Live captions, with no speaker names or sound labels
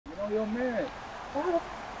your man.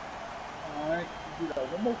 Alright, you do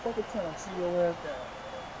that one more fucking time. See your ass down.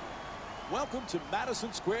 Welcome to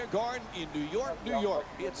Madison Square Garden in New York, New York.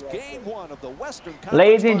 It's game one of the Western Conference.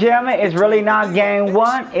 Ladies and gentlemen, it's really not game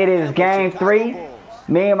one. It is game three.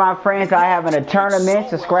 Me and my friends are having a tournament.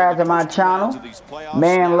 Subscribe to my channel.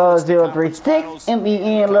 Man Love 036.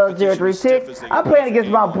 MEN Love 036. I'm playing against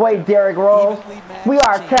my boy Derrick Rose. We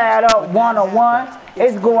are tied up 1-1.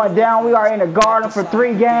 It's going down. We are in the Garden for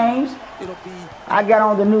 3 games. I got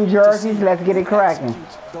on the new jerseys. Let's get it cracking.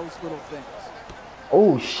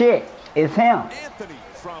 Oh shit. It's him.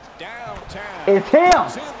 It's him.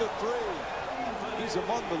 He's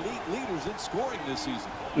among the league leaders in scoring this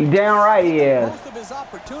season. You damn right he is. Most of his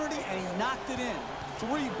opportunity and he knocked it in.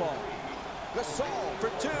 3 ball. Gasol for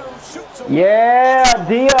 2. Shoots Yeah,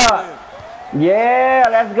 D up. Yeah,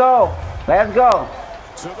 let's go. Let's go.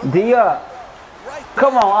 D up.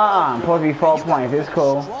 Come on, supposed to be 4 points. It's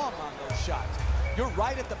cool. You're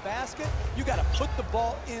right at the basket. You got to put the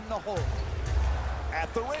ball in the hole.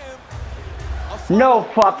 At the rim. No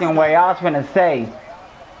fucking way. I was finna say.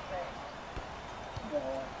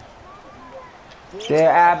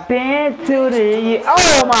 There I've been to the.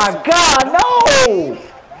 Oh my God, no!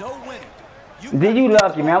 No winning. Did you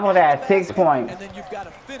lucky, man? I'm gonna have 6 points. And then you've got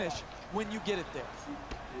to finish when you get it there.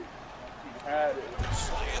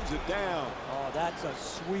 Slams it down. Oh, that's a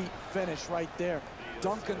sweet finish right there.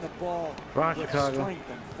 Dunking the ball with strength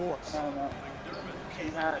and force.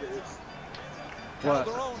 What?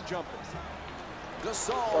 Their own jumpers.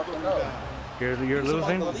 Gasol. You're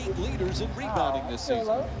losing? The league leaders in rebounding this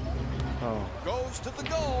season. Oh. Goes to the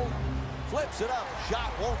goal. Flips it up.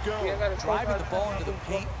 Shot won't go. Driving the ball into the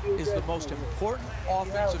paint is the most important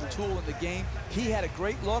offensive tool in the game. He had a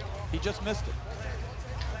great look. He just missed it.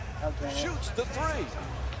 Shoots the 3.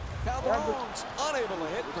 Calderon's unable to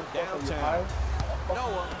hit from downtown.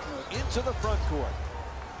 Noah into the front court.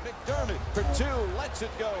 McDermott for 2. Lets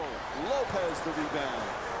it go. Lopez the rebound.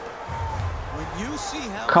 When you see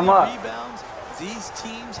how many rebounds these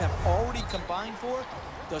teams have already combined for,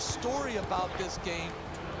 the story about this game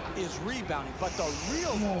is rebounding. But the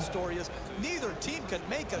real story is neither team can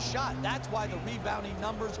make a shot. That's why the rebounding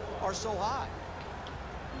numbers are so high.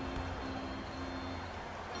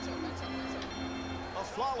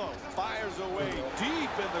 Aflalo fires away deep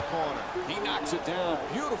in the corner. He knocks it down.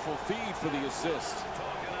 Beautiful feed for the assist.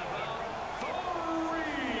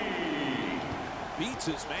 Beats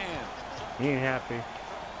his man. He ain't happy.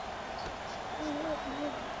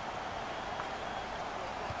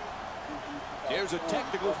 There's a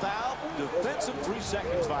technical foul. Defensive 3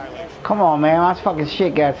 seconds violation. Come on, man. My fucking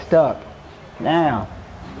shit got stuck. Damn.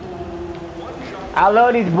 I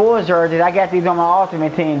love these Bulls jerseys. I got these on my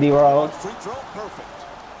ultimate team, D-Rose. Free throw, perfect.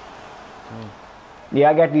 Yeah,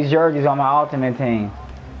 I got these jerseys on my ultimate team.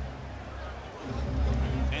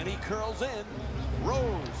 And he curls in.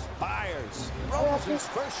 Rose fires. Rose's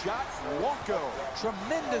first shot won't go.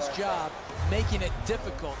 Tremendous job making it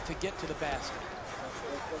difficult to get to the basket.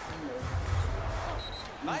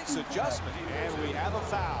 Nice adjustment, and we have a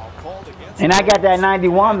foul called against. And I got that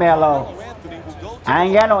 91 Melo. I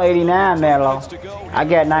ain't got no 89 Melo. I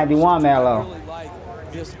got 91 Melo. Really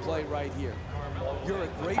like this play right here. You're a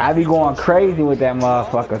great I be going crazy with that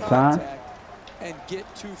motherfucker, son. And get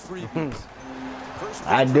 2 freebies.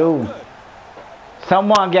 I do.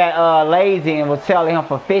 Someone got lazy and was selling him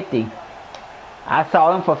for 50. I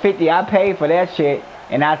saw him for 50. I paid for that shit,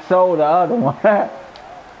 and I sold the other one.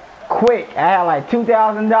 Quick. I had like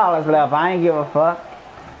 $2,000 left. I ain't give a fuck.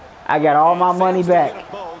 I got all my money back.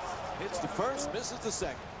 Hits the first, misses the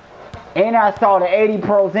second. And I saw the 80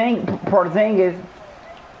 Porzingis,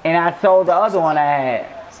 and I sold the other one I had.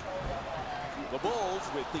 The Bulls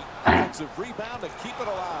with the offensive rebound to keep it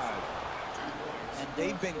alive. And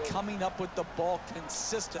they've been coming up with the ball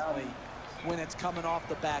consistently when it's coming off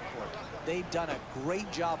the backboard. They've done a great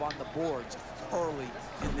job on the boards early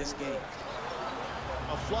in this game.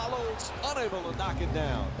 Aflalo's unable to knock it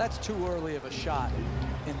down. That's too early of a shot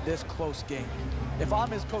in this close game. If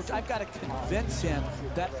I'm his coach, I've got to convince him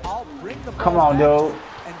that I'll bring the ball. Come on, dude.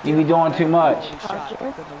 You be doing too much. Shot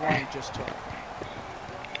than the one he just took.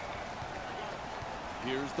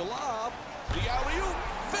 Here's the lob. The alley-oop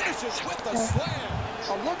finishes with the slam.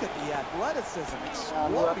 Oh, look at the athleticism.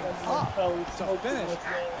 Exploding up to finish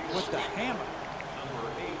with the hammer.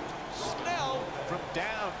 Snell from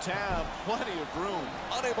downtown, plenty of room.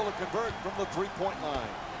 Unable to convert from the 3-point line.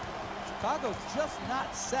 Chicago's just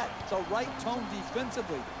not set the right tone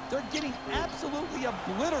defensively. They're getting absolutely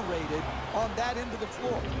obliterated on that end of the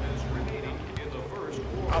floor.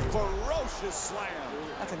 A ferocious slam.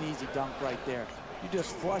 That's an easy dunk right there. You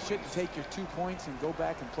just flush it and take your 2 points and go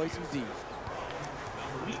back and play some D.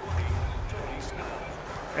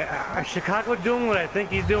 Is Chicago doing what I think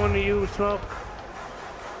he's doing to you, Smoke?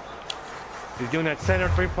 He's doing that center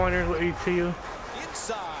three-pointer to you.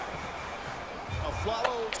 Inside. A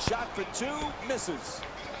follow shot for 2, misses.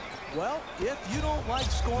 Well, if you don't like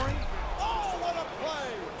scoring, Oh, what a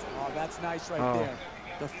play! oh, that's nice right there.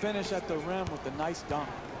 The finish at the rim with the nice dunk.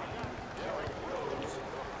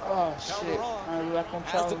 Oh shit!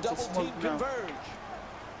 Has the double team converge.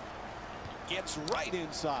 Gets right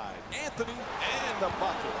inside. Anthony and the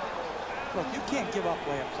bucket. Look, you can't give up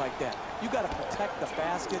layups like that. You got to protect the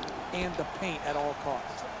basket and the paint at all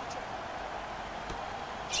costs.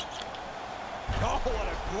 Oh, what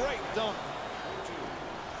a great dunk.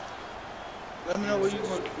 Let me know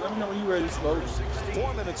when you ready, Smoke.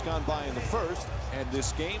 4 minutes gone by in the first, and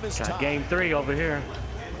this game is tied. Game 3 over here.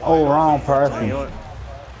 Oh, wrong person.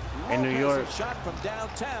 In New York. Shot from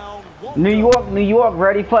downtown. New York,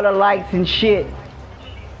 ready for the lights and shit.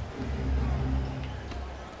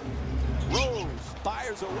 Rose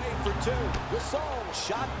fires away for 2. Gasol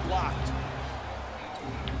shot blocked.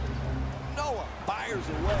 Noah fires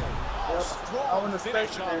away. I Strong want to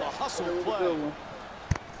finish on the hustle play.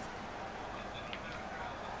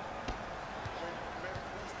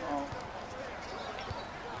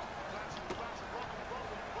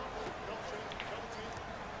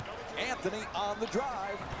 Anthony on the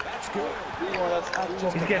drive. That's good.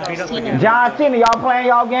 He's getting beat up again. John Cena, y'all playing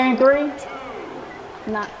y'all game 3?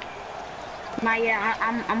 Not yet.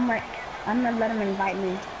 I'm gonna let him invite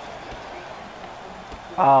me.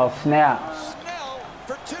 Oh snap! Snell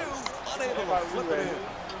for 2. Unable to flip it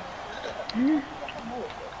in.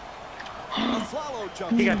 A follow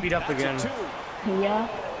jump. He got beat up again. Yeah.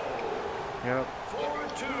 Yep. For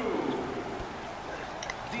 2.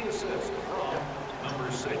 The assist from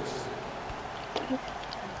number 6.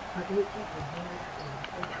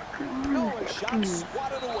 Noah shot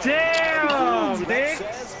swatted away. Damn, Dick!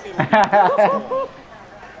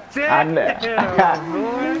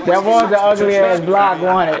 That was the ugly ass block,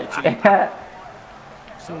 wasn't it?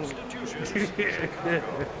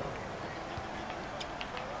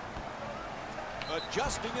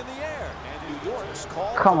 Adjusting in the air, and New York's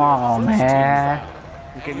call. Come on, man.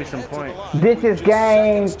 Give me some points. This is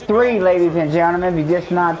game 3, ladies and gentlemen. If you're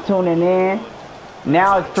just not tuning in,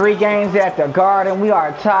 now it's 3 games at the Garden. We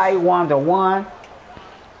are tied 1-1.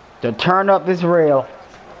 The turn up is real.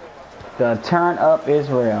 The turn up is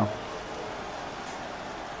real.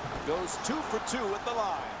 Goes 2 for 2 at the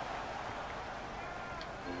line.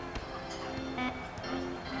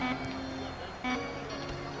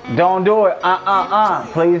 Don't do it.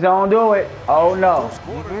 Please don't do it. Oh no.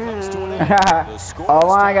 Oh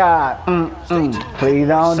my God. Please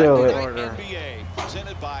don't do it. NBA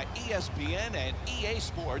presented by ESPN and EA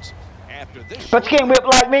Sports. After this, but you can't whip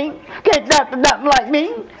like me. Can't dot the dot like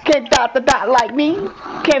me. Can't dot the dot like me.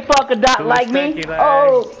 Can't fuck a dot like me.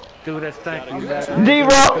 Oh. Do that stanky leg.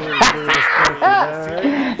 D-Roll.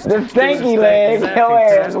 The stanky leg. Your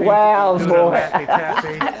ass wild, boy.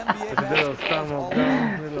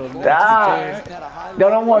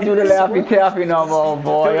 Don't want to do the laffy taffy no more,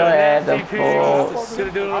 boy. Your ass a fool.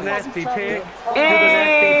 Do the nasty pig.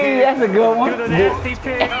 That's a good one. Do the nasty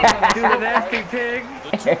pig. Do the nasty pig.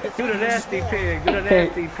 Do the nasty pig. Do the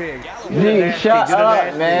nasty pig. Gee, shut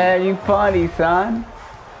up, man. You funny, son.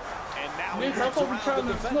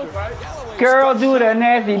 Girl, do the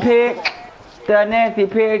nasty pig. The nasty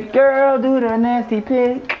pig. Girl, do the nasty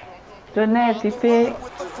pig. The nasty pig.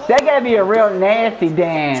 That gotta be a real nasty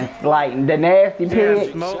dance, like the nasty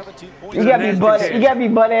pig. You gotta be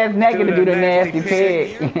butt ass naked to do the nasty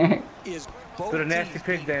pig. Do the nasty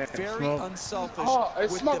pig dance. Unselfish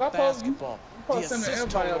it's Smoke. I supposed to send an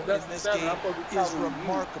invite up. That's this game is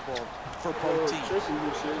remarkable for both teams.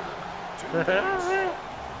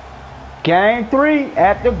 Game 3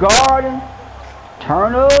 at the Garden.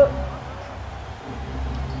 Turn up.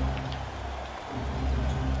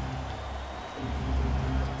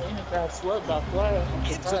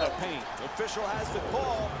 Into the paint. Official has the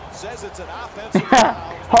call. Says it's an offensive foul.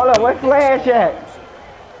 Hold up, where's Flash at? And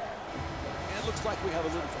it looks like we have a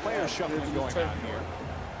little player shuffling going on here.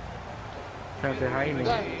 Trying to hide me.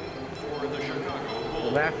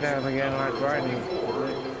 Laugh at him again like Rodney.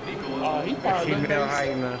 Female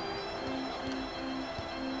hyena.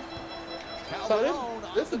 So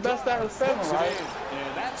this is the best out of 7, right?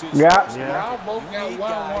 Yeah. Y'all both got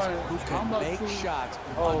 1-1. Who can make shots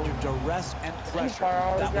under duress and pressure.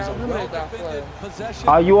 That was a well-defended possession.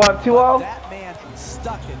 Are you up 2-0? That man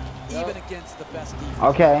stuck it even against the best defense.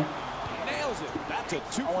 Okay. Nails it. That's a I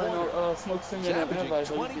want two-pointer. to Smoke send me an Averaging invite.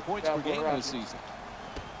 so 20 you points can per game around. this season.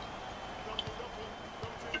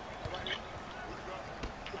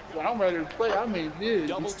 When I'm ready to play, I mean big.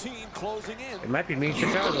 Double team closing in. It might be me in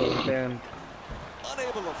Chicago, then.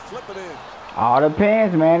 Unable to flip it in. All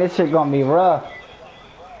depends, man. This shit gonna be rough.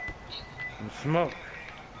 Smoke.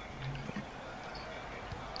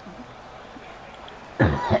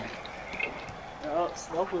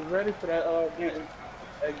 Smoke was ready for that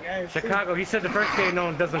game. Chicago, he said the first game no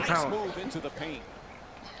one doesn't Nice count. move into the paint.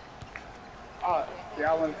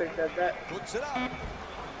 Yeah, I want to take that back. Puts it up.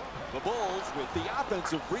 The Bulls with the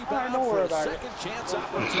offensive Don't rebound worry for a about it. second chance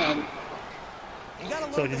opportunity. You gotta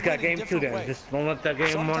learn So to just got win in game 2 different then. ways. Just don't let that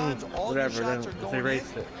game one, Sometimes all your whatever, then shots are just going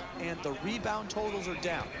erase in, it. and the rebound totals are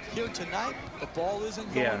down. Here tonight, the ball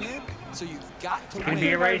isn't going in, so you've got to It win. can be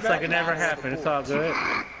erased like it never happened. It's all good.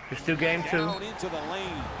 Just do game 2. Down into the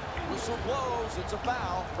lane. Whistle blows. It's a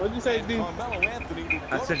foul. What did you say, D? Carmelo Anthony will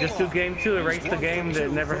I go said to the just do line. game 2. Erase He's the 1 game for that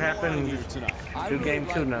 2 never from the line happened. here Just tonight. I do really game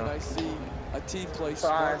like 2 when now. I see a team play So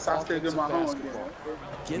I smart still do offensive my homework. basketball.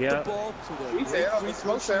 Get Yeah. the ball to the He said, great "Oh, free the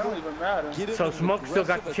throw smoke said, it don't shooter. even matter." Get So in an Smoke still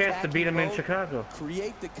got the aggressive chance to beat him in attacking Chicago. mode,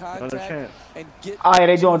 create the Another contact, chance. and get. Oh yeah,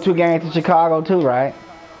 they doing 2 games in Chicago too, right?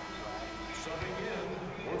 Subbing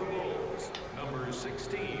in for the Bulls, number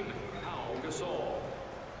 16, Al Gasol.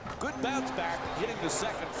 Good bounce back, hitting the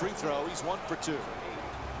second free throw. He's 1 for 2.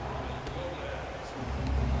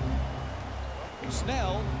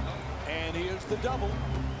 Snell, and here's the double.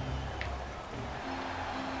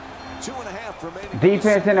 2.5 remaining.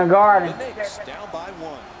 Defense in the garden. The Knicks down by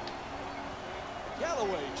 1.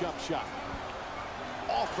 Galloway jump shot.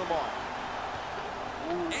 Off the mark.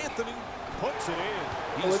 Anthony puts it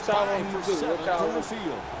in. He's What y'all 5 want me for to do? 7 What y'all from the want?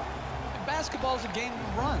 field. And basketball is a game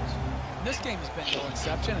of runs. And this game has been no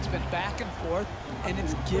exception. It's been back and forth, and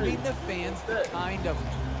it's giving the fans the kind of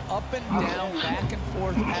up and down, back and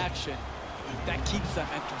forth action that keeps them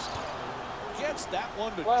interested. Gets that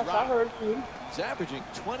one to Wes, I drop. heard you. He's averaging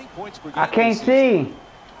 20 points per game. I can't this season. see.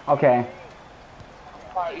 Okay.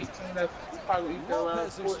 Probably each team that's probably each their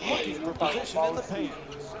Lopez is looking for position in the paint.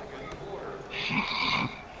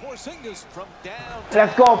 Porzingis from down.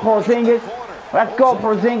 Let's go, Porzingis. Let's go,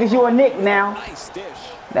 Porzingis. You a Knick now. Nice dish.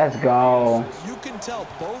 Let's go. You can tell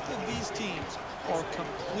both of these teams are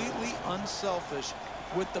completely unselfish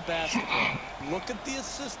with the basketball. Look at the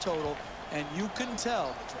assist total, and you can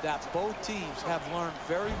tell that both teams have learned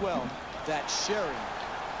very well that sharing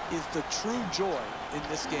is the true joy in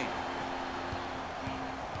this game.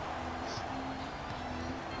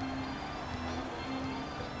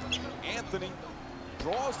 Anthony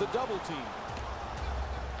draws the double team.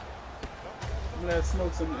 I'm gonna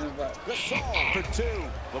smoke some invite. Gasol for 2.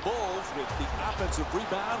 The Bulls with the offensive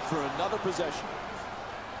rebound for another possession.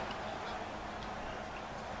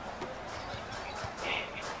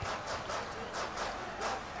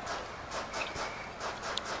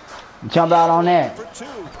 Jump out on that. For 2,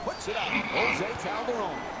 puts it up. Jose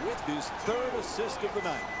Calderon with his 3rd assist of the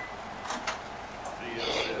night. The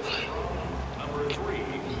assist from number 3,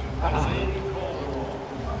 Jose Calderon.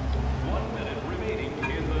 1 minute remaining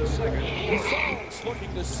in the second quarter. Gasol's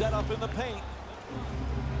looking to set up in the paint.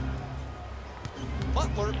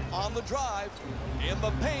 Butler on the drive. In the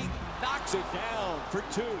paint. Knocks it down for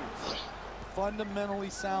 2. Fundamentally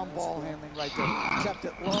sound ball handling right there. Kept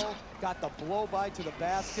it low, got the blow by to the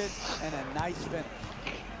basket, and a nice finish.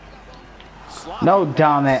 No,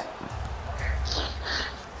 damn it.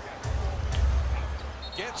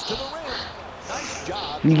 Gets to the rim. Nice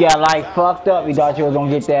job. You got like fucked up. You thought you was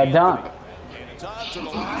gonna get that dunk. And it's on to the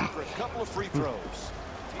line for a couple of free throws.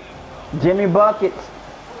 Jimmy buckets.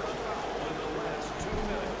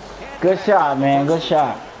 Good shot, man. Good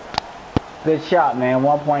shot. Good shot, man.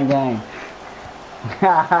 1-point game.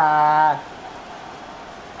 Knocks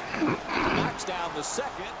down the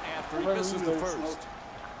second after he misses the first.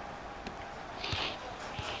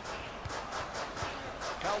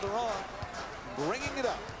 Calderon bringing it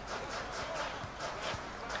up.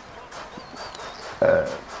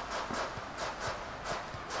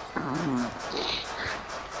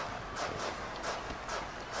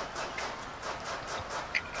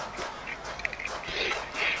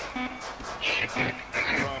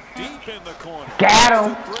 From deep in the corner. Got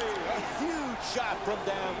him. A huge shot from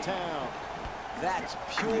downtown. That's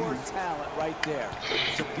pure talent right there.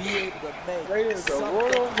 To be able to make Right is a something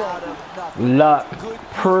world out of nothing. Luck. Good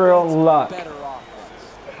Pure defense, luck. better offense.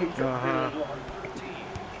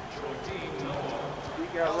 We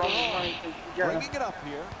got Roman Reigns. You Bringing it up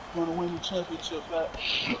here. want to win the championship back.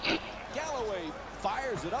 Galloway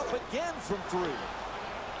fires it up again from 3.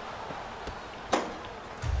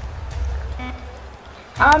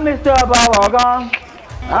 I missed up, I walk on.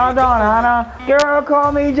 I don't know. Girl,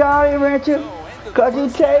 call me Jolly Rancher. Cause you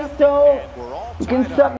taste so. You can suck.